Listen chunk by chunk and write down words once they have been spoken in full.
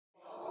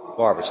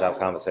Barbershop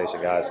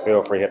conversation, guys.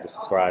 Feel free to hit the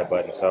subscribe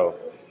button. So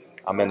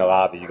I'm in the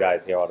lobby. You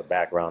guys hear all the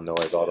background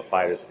noise. All the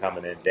fighters are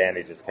coming in.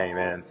 Danny just came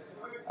in.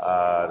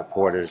 The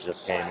Porters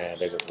just came in.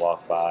 They just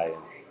walked by and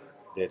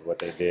did what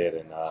they did.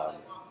 And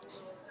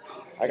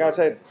I gotta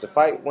say, the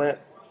fight went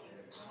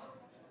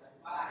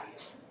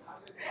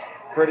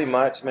pretty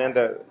much, man.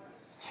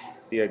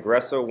 The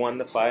aggressor won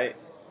the fight.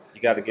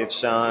 You got to give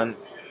Sean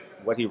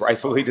what he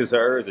rightfully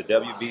deserves, the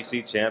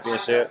WBC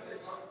championship.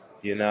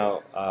 You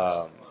know,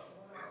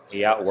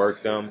 he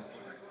outworked him.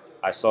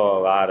 I saw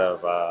a lot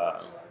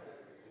of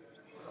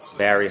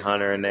Barry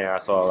Hunter in there. I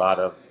saw a lot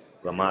of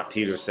Lamont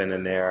Peterson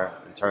in there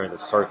in terms of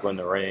circling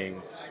the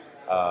ring,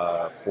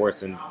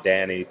 forcing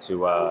Danny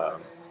to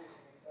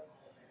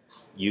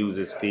use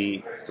his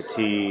feet,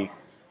 fatigue.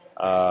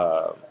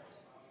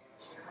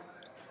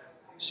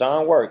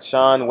 Sean worked.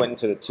 Sean went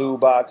into the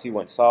toolbox. He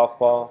went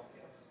southpaw.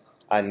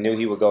 I knew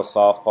he would go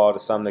southpaw to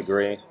some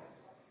degree.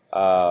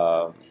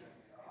 I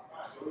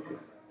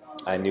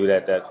knew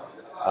that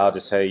I'll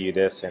just tell you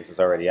this since it's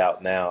already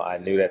out now. I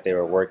knew that they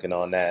were working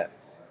on that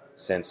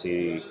since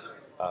he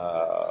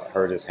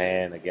hurt his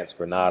hand against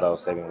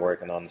Granados. They've been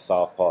working on the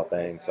southpaw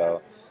thing.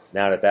 So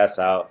now that that's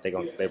out,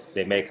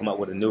 they may come up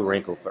with a new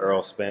wrinkle for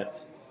Earl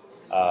Spence.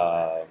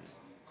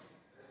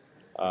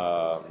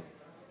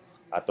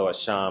 I thought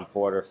Sean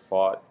Porter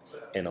fought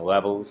in the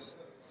levels,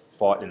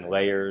 fought in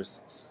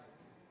layers.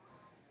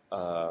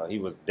 He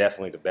was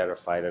definitely the better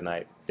fight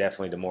tonight,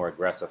 definitely the more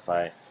aggressive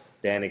fight.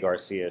 Danny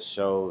Garcia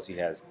shows he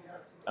has,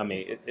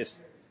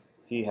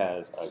 he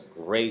has a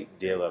great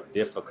deal of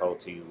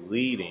difficulty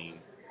leading,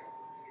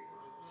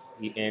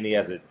 and he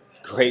has a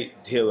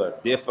great deal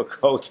of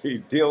difficulty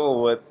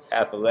dealing with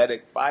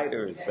athletic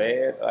fighters,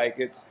 man.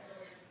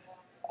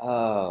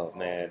 Oh,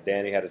 man,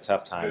 Danny had a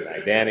tough time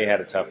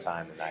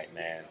tonight.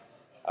 Man.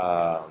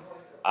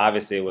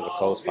 Obviously, it was a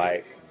close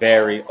fight,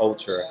 very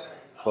ultra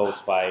close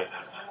fight.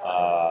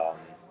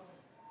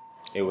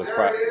 It was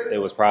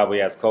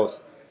probably as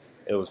close.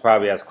 It was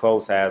probably as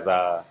close as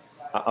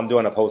I'm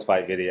doing a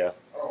post-fight video.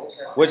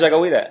 Where'd y'all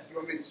go eat at? You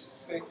want me to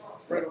stay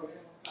right over here?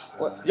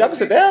 Y'all can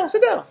sit down.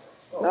 Sit down.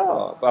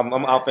 No,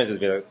 I'll finish this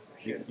video.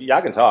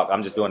 Y'all can talk.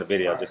 I'm just doing a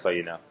video, just so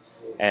you know,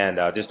 and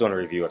just doing a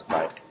review of the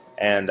fight.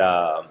 And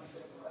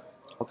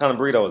what kind of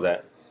burrito is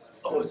that?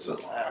 Oh, it's a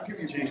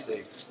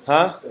cheesesteak.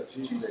 Huh?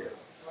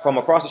 From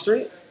across the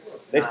street?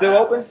 They still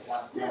open?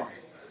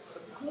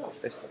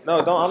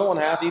 No, don't. I don't want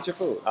to half eat your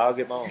food. I'll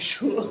get my own.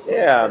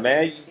 Yeah,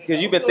 man,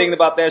 because you've been thinking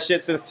about that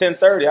shit since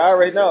 10:30. I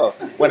already know.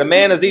 When a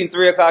man is eating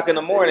 3 o'clock in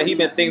the morning, he's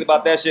been thinking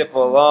about that shit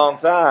for a long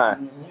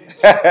time.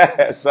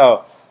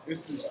 So,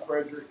 This is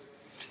Frederick.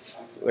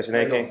 what's your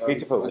name, King? Eat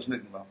your food. What's your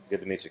name, bro?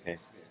 Good to meet you, King.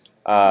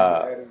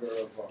 Editor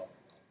of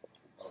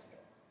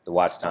The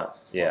watch time.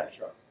 Yeah.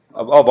 Barbershop.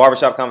 Oh,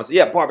 barbershop conversation.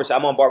 Yeah, barbershop.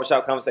 I'm on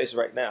barbershop conversation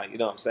right now. You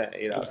know what I'm saying?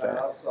 You know what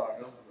I'm saying?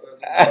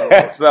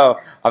 So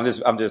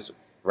I'm just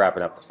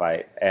wrapping up the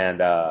fight, and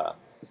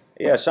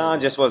yeah, Sean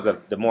just was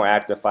the more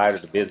active fighter,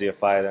 the busier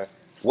fighter.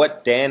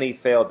 What Danny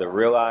failed to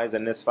realize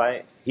in this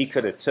fight, he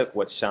could have took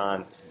what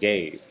Sean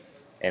gave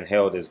and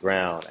held his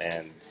ground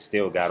and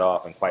still got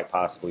off and quite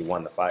possibly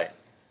won the fight.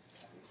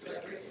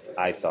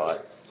 I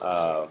thought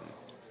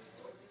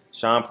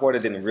Sean Porter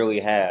didn't really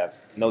have,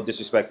 no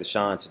disrespect to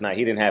Sean tonight,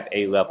 he didn't have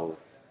A-level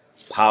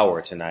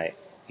power tonight.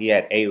 He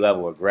had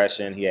A-level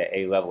aggression, he had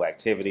A-level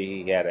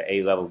activity, he had an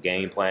A-level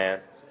game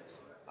plan.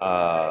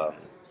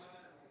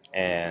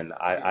 And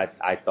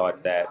I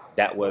thought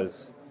that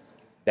was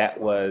the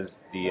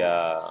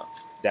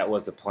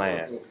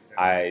plan.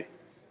 I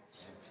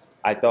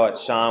thought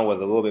Sean was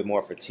a little bit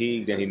more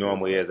fatigued than he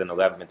normally is in the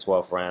 11th and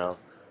 12th round.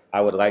 I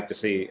would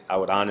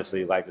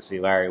honestly like to see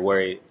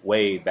Larry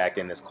Wade back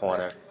in this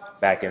corner,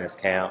 back in his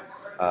camp.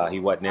 He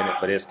wasn't in it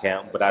for this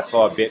camp, but I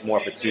saw a bit more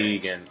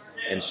fatigue in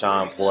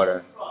Sean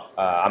Porter.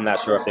 I'm not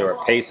sure if they were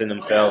pacing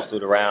themselves through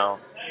the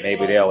round.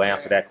 Maybe they'll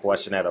answer that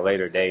question at a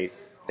later date.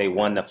 They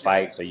won the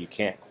fight, so you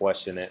can't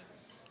question it.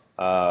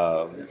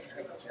 But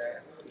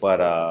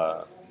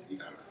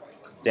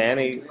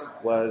Danny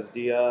was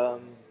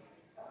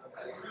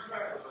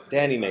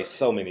Danny made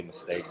so many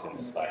mistakes in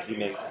this fight. He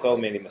made so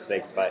many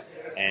mistakes in this fight,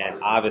 and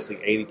obviously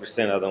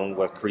 80% of them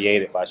was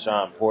created by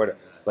Sean Porter.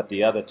 But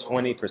the other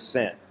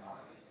 20%,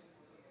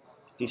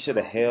 he should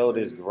have held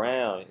his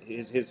ground.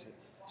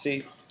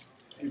 See,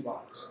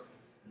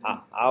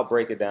 I'll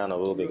break it down a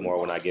little bit more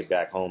when I get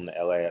back home to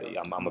LA.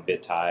 I'm a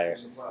bit tired.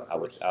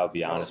 I'll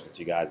be honest with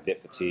you guys, a bit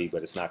fatigued,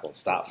 but it's not going to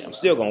stop me. I'm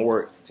still going to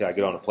work until I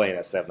get on the plane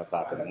at 7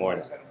 o'clock in the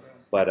morning.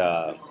 But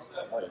I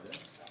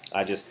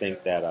just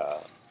think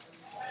that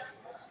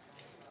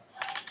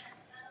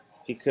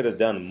he could have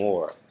done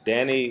more.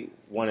 Danny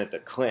wanted to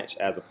clinch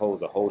as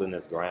opposed to holding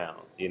his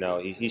ground. You know,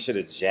 he should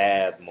have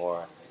jabbed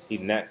more.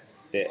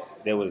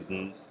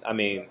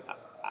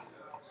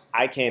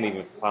 I can't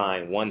even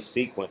find one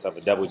sequence of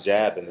a double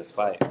jab in this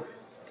fight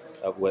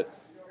with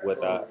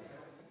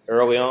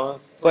early on.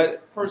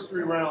 But first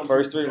three rounds.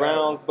 But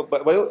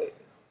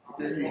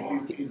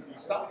Then he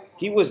stopped.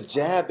 he was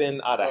jabbing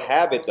out of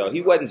habit though.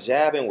 He wasn't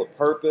jabbing with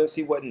purpose.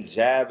 He wasn't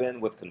jabbing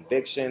with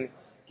conviction.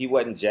 He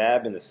wasn't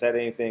jabbing to set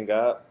anything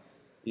up.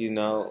 You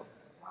know,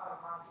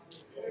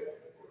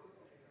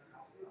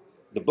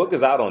 the book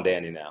is out on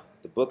Danny now.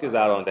 The book is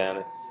out on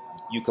Danny.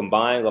 You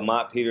combine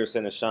Lamont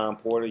Peterson and Sean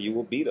Porter, you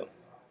will beat him.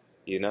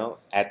 You know,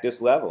 at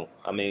this level.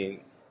 I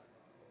mean,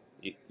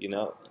 you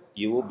know,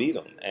 you will beat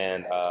him.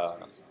 And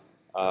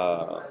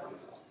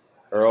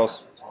Earl,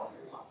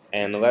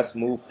 and let's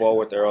move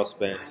forward to Earl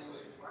Spence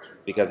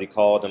because he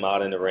called him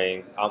out in the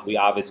ring. We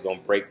obviously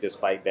going to break this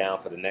fight down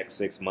for the next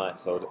 6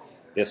 months. So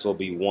this will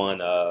be one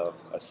of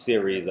a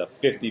series of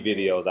 50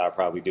 videos I'll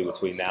probably do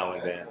between now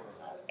and then.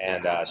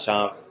 And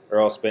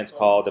Earl Spence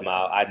called him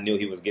out. I knew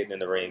he was getting in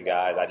the ring,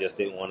 guys. I just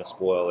didn't want to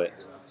spoil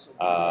it.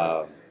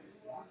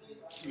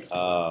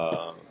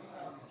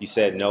 He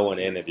said no in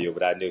the interview,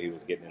 but I knew he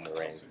was getting in the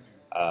ring.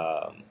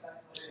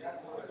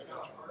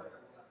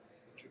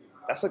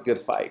 That's a good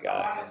fight,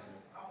 guys.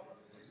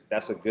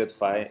 That's a good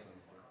fight.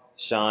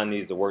 Sean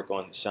needs to work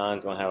on.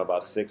 Sean's going to have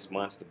about 6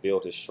 months to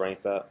build his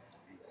strength up.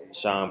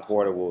 Sean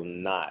Porter will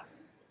not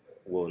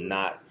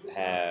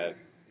have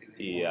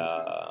the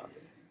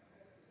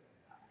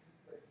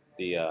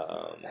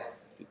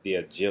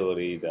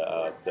agility,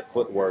 the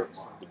footwork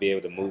to be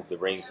able to move the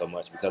ring so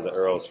much because of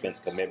Earl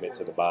Spence's commitment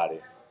to the body.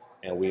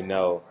 And we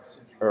know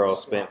Earl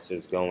Spence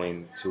is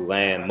going to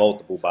land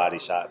multiple body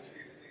shots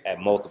at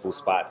multiple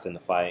spots in the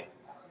fight.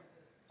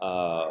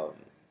 I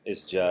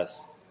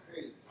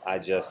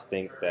just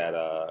think that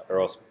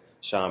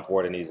Sean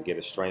Porter needs to get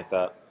his strength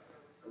up.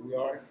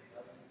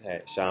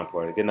 Hey, Sean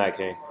Porter. Good night,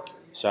 King.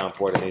 Sean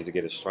Porter needs to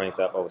get his strength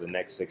up over the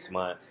next 6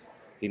 months.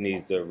 He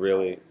needs to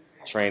really.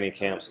 Training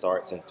camp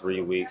starts in 3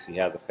 weeks. He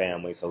has a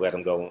family, so let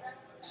him go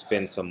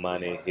spend some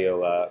money,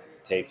 heal up,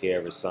 take care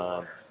of his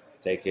son,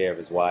 take care of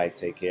his wife,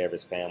 take care of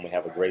his family,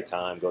 have a great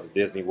time, go to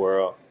Disney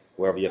World,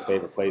 wherever your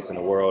favorite place in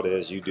the world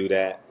is, you do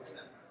that.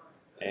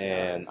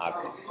 And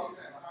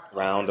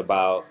round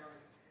about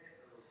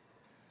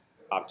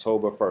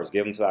October 1st,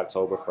 give him to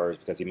October 1st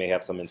because he may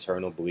have some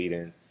internal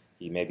bleeding.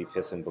 He may be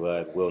pissing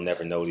blood. We'll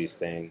never know these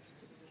things.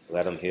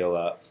 Let him heal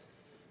up.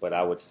 But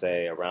I would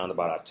say around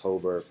about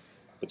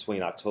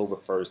between October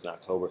 1st and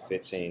October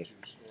 15th,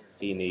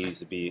 he needs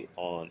to be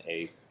on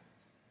a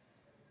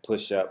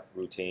push-up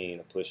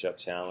routine, a push-up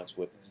challenge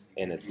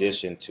in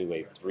addition to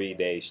a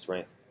 3-day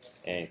strength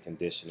and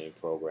conditioning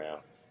program.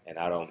 And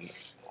I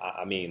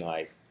mean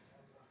like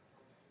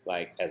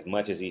as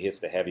much as he hits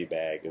the heavy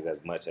bag is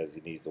as much as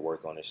he needs to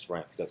work on his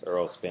strength because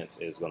Earl Spence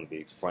is going to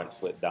be front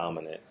foot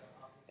dominant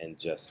and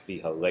just be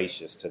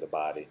hellacious to the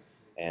body.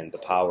 And the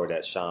power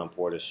that Sean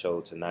Porter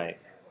showed tonight,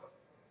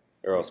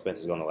 Earl Spence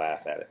is going to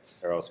laugh at it.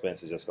 Earl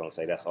Spence is just going to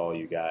say, "That's all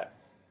you got."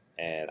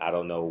 And I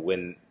don't know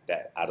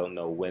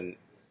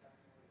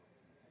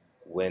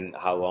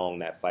how long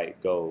that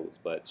fight goes,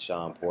 but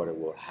Sean Porter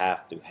will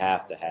have to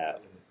have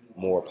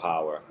more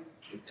power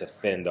to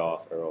fend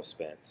off Earl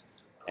Spence.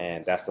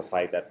 And that's the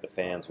fight that the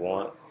fans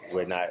want.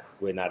 We're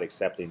not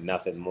accepting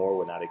nothing more.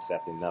 We're not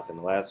accepting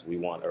nothing less. We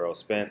want Earl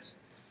Spence.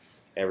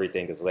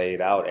 Everything is laid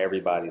out.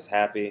 Everybody's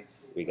happy.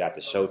 We got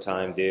the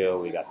Showtime deal.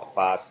 We got the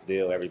Fox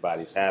deal.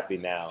 Everybody's happy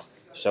now.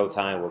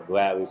 Showtime will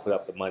gladly put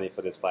up the money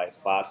for this fight.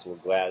 Fox will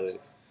gladly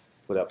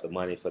put up the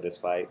money for this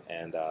fight.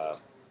 And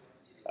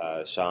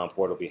Sean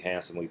Porter will be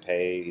handsomely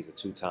paid. He's a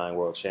 2-time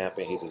world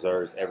champion. He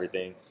deserves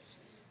everything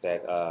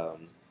that Al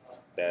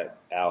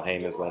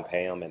Heyman's going to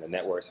pay him and the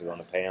networks are going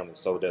to pay him. And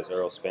so does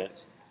Earl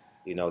Spence.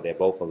 You know, they're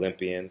both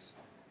Olympians.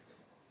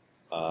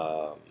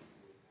 And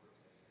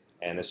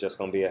it's just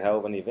going to be a hell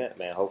of an event,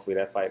 man. Hopefully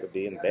that fight will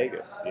be in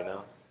Vegas, you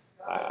know.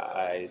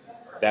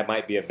 That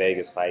might be a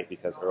Vegas fight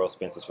because Earl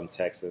Spence is from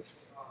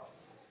Texas.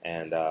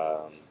 And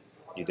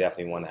you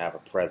definitely want to have a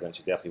presence.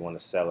 You definitely want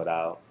to sell it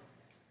out.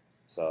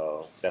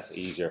 So that's an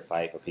easier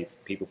fight for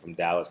people from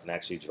Dallas can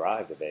actually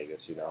drive to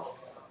Vegas, you know.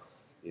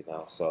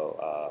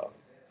 So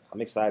I'm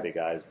excited,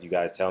 guys. You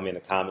guys tell me in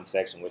the comment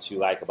section what you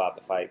like about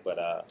the fight. But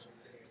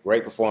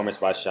great performance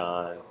by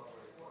Sean.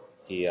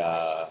 He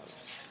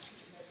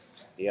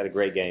had a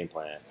great game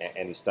plan,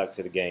 and he stuck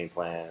to the game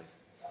plan.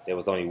 There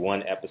was only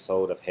one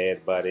episode of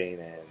headbutting,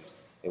 and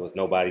it was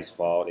nobody's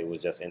fault. It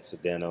was just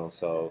incidental.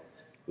 So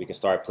we can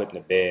start putting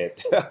to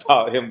bed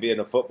about him being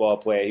a football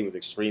player. He was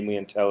extremely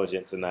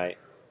intelligent tonight.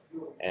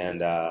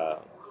 And,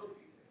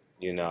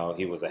 you know,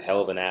 he was a hell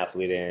of an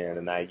athlete in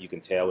tonight. You can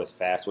tell his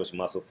fast-twitch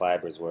muscle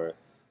fibers were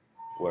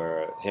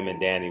him and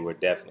Danny were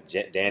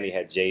definitely. Danny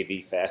had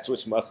JV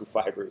fast-twitch muscle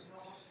fibers.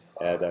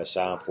 And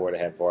Sean Porter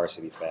had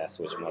varsity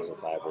fast-twitch muscle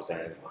fibers.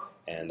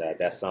 And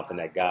that's something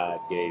that God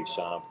gave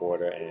Sean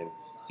Porter, and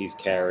he's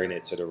carrying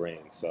it to the ring.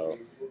 So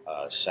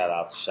shout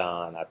out to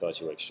Sean. I thought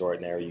you were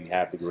extraordinary. You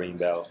have the green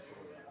belt.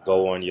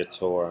 Go on your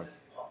tour.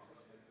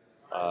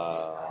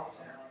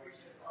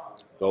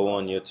 Go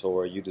on your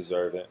tour. You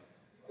deserve it.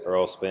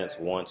 Earl Spence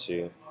wants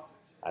you.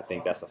 I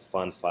think that's a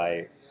fun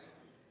fight.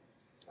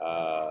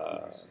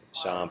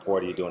 Sean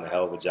Porter, you're doing a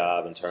hell of a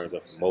job in terms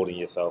of promoting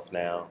yourself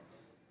now.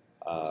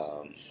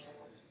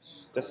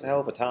 Just a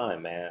hell of a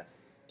time, man.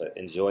 But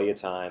enjoy your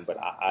time. But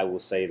I will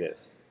say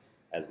this.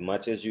 As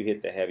much as you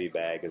hit the heavy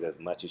bag is as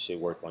much you should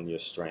work on your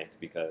strength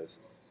because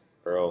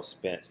Earl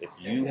Spence. If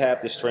you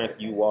have the strength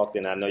you walked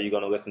in, I know you're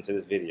going to listen to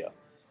this video.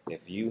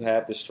 If you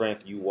have the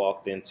strength you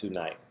walked in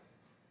tonight,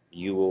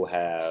 you will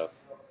have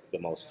the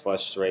most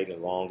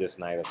frustrating, longest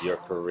night of your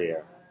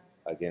career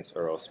against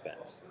Earl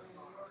Spence.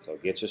 So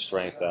get your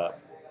strength up.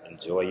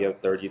 Enjoy your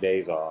 30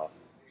 days off.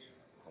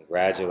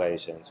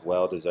 Congratulations.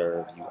 Well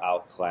deserved. You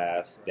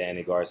outclassed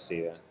Danny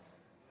Garcia.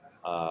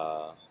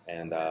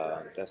 And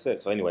that's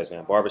it. So anyways,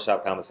 man,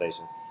 Barbershop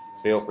Conversations.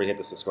 Feel free to hit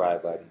the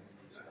subscribe button.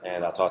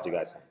 And I'll talk to you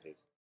guys soon.